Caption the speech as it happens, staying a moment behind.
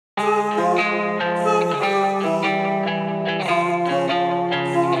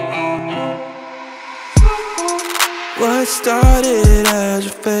started as a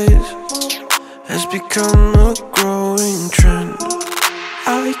phase has become a growing trend.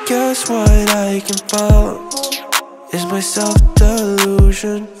 I guess what I can follow is my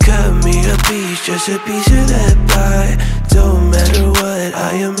self-delusion. Cut me a piece, just a piece of that pie. Don't matter what,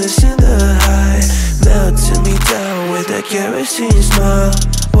 I am missing the high. Melting me down with that kerosene smile.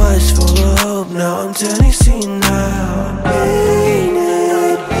 Was full of hope, now I'm turning senile.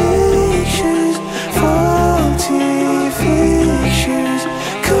 Painted pictures, faulty fictions,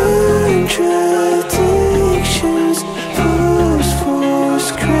 contradictions, forceful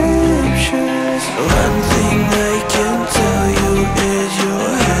scriptures. One thing I can tell you is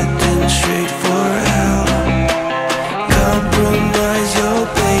you're heading straight for hell. Compromise your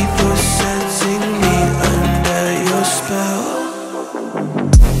pay for sensing me under your spell.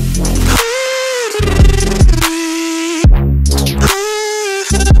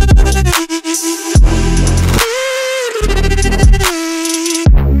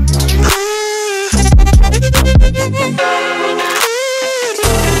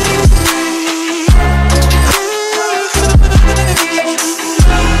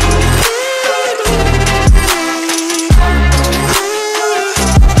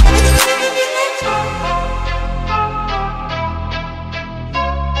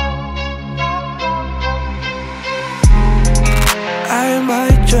 I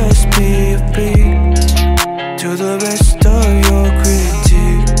might just be a freak to the rest of your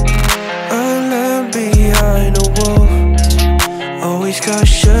critique. A lamb behind a wolf, always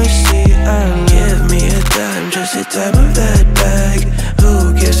cautiously alert. Give me a dime, just a dime of that bag.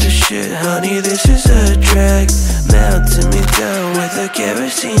 Who gives a shit, honey, this is a drag. Melting me down with a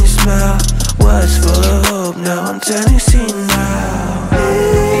kerosene smile. Was full of hope, now I'm turning senile.